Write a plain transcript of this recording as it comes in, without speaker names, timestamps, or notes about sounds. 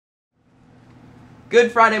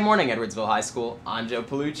Good Friday morning, Edwardsville High School. I'm Joe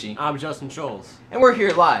Palucci. I'm Justin Scholes. And we're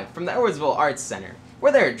here live from the Edwardsville Arts Center.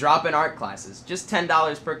 We're there drop-in art classes, just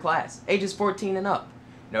 $10 per class, ages 14 and up.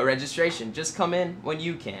 No registration, just come in when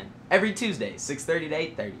you can. Every Tuesday, 6:30 to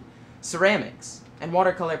 8:30. Ceramics and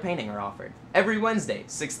watercolor painting are offered. Every Wednesday,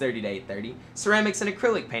 6:30 to 8:30. Ceramics and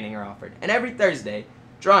acrylic painting are offered. And every Thursday,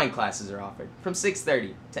 drawing classes are offered from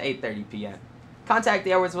 6:30 to 8:30 p.m. Contact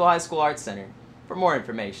the Edwardsville High School Arts Center for more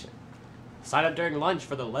information. Sign up during lunch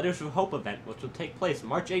for the Letters of Hope event, which will take place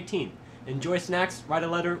March 18th. Enjoy snacks, write a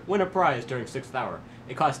letter, win a prize during 6th hour.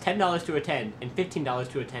 It costs $10 to attend and $15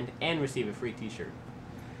 to attend and receive a free t-shirt.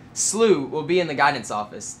 SLU will be in the guidance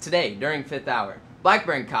office today during 5th hour.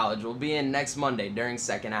 Blackburn College will be in next Monday during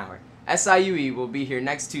 2nd hour. SIUE will be here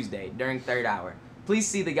next Tuesday during 3rd hour. Please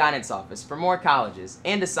see the guidance office for more colleges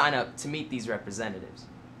and to sign up to meet these representatives.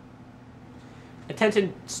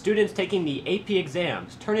 Attention students taking the AP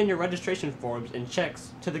exams, turn in your registration forms and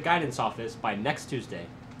checks to the guidance office by next Tuesday.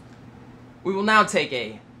 We will now take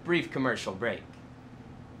a brief commercial break.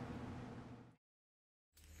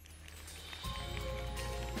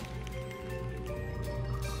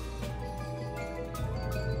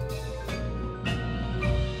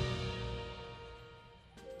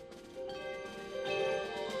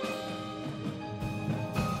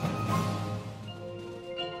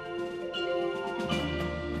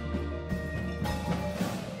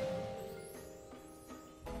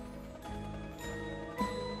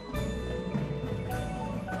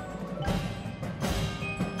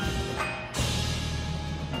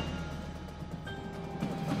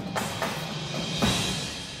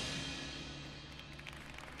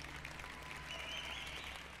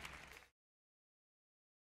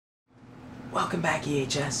 Welcome back,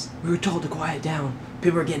 EHS. We were told to quiet down.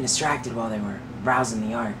 People were getting distracted while they were browsing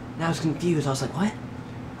the art. And I was confused. I was like, what?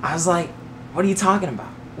 I was like, what are you talking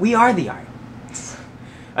about? We are the art.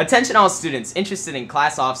 Attention all students interested in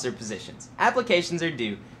class officer positions. Applications are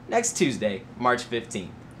due next Tuesday, March 15th.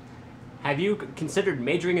 Have you considered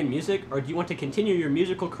majoring in music, or do you want to continue your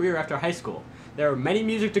musical career after high school? There are many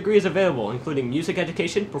music degrees available, including music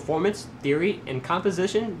education, performance, theory, and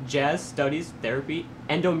composition, jazz studies, therapy,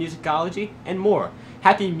 endomusicology, and more.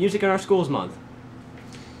 Happy Music in Our Schools Month!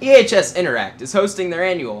 EHS Interact is hosting their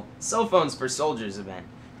annual Cell Phones for Soldiers event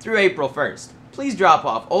through April 1st. Please drop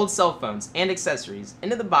off old cell phones and accessories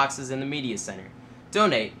into the boxes in the Media Center.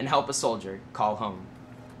 Donate and help a soldier call home.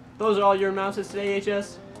 Those are all your announcements today,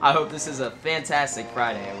 EHS? I hope this is a fantastic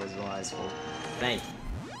Friday at Edwardsville High School. Thank you.